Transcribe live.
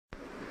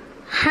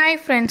Hi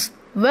friends,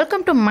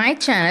 welcome to my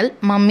channel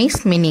Mummy's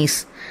Minis.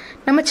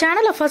 நம்ம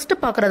சேனலை first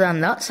பார்க்கறதா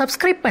இருந்தா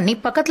subscribe பண்ணி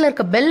பக்கத்துல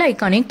இருக்க bell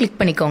ஐகானையும் click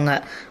பண்ணிக்கோங்க.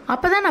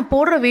 அப்பதான் நான்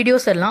போடுற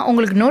வீடியோஸ் எல்லாம்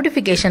உங்களுக்கு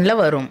நோட்டிஃபிகேஷன்ல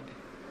வரும்.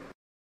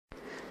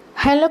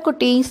 Hello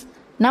குட்டீஸ்,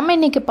 நம்ம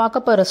இன்னைக்கு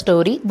பார்க்க போற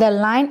story The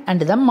Lion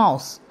and the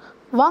Mouse.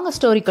 வாங்க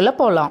ஸ்டோரிக்குள்ள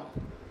போலாம்.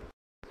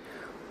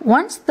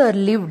 Once there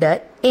lived a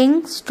young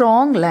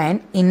strong lion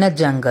in a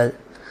jungle.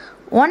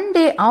 One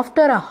day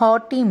after a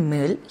hearty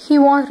meal, he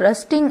was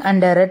resting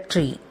under a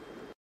tree.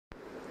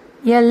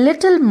 A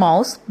little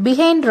mouse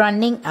began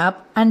running up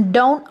and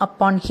down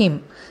upon him.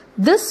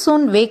 This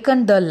soon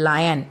wakened the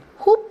lion,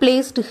 who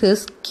placed his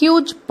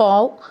huge paw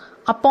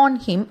upon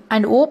him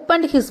and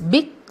opened his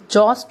big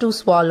jaws to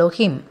swallow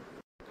him.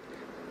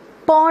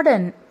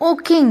 "Pardon, O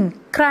king,"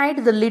 cried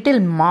the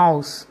little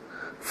mouse.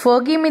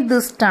 "Forgive me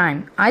this time.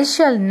 I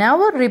shall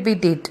never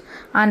repeat it,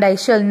 and I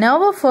shall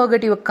never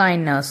forget your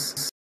kindness.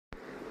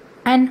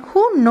 And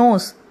who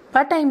knows,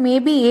 but I may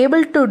be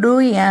able to do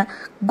a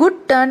good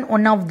turn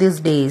one of these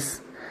days."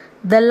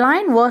 The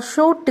lion was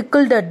so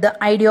tickled at the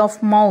idea of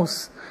mouse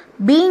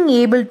being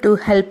able to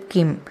help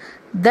him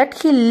that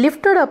he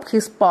lifted up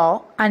his paw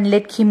and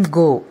let him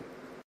go.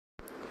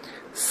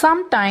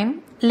 Sometime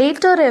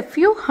later, a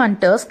few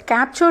hunters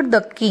captured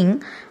the king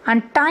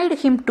and tied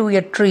him to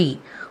a tree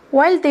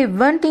while they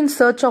went in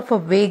search of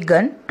a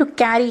wagon to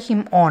carry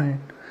him on.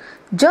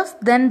 Just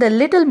then the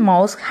little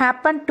mouse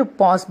happened to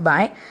pass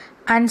by,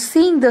 and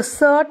seeing the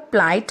sad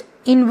plight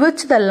in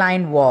which the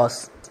lion was,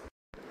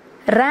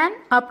 ran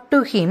up to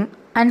him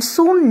and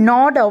soon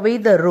gnawed away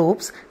the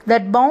ropes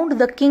that bound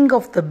the king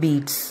of the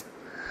beasts.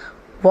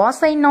 "Was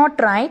I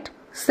not right?"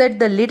 said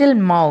the little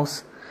mouse,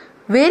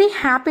 very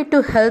happy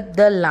to help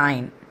the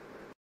lion.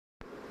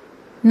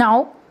 Now,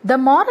 the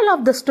moral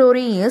of the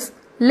story is,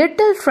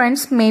 little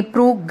friends may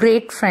prove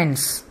great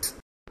friends.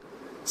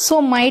 So,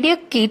 my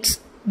dear kids,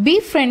 be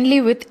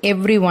friendly with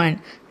everyone.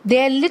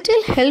 Their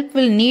little help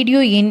will need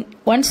you in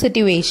one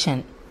situation.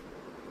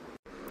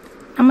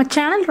 நம்ம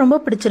channel ரொம்ப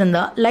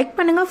பிடிச்சிருந்தா like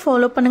பண்ணுங்க,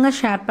 follow பண்ணுங்க,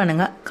 share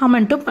பண்ணுங்க,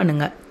 கமெண்ட்டும்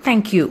பண்ணுங்க.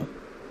 Thank you.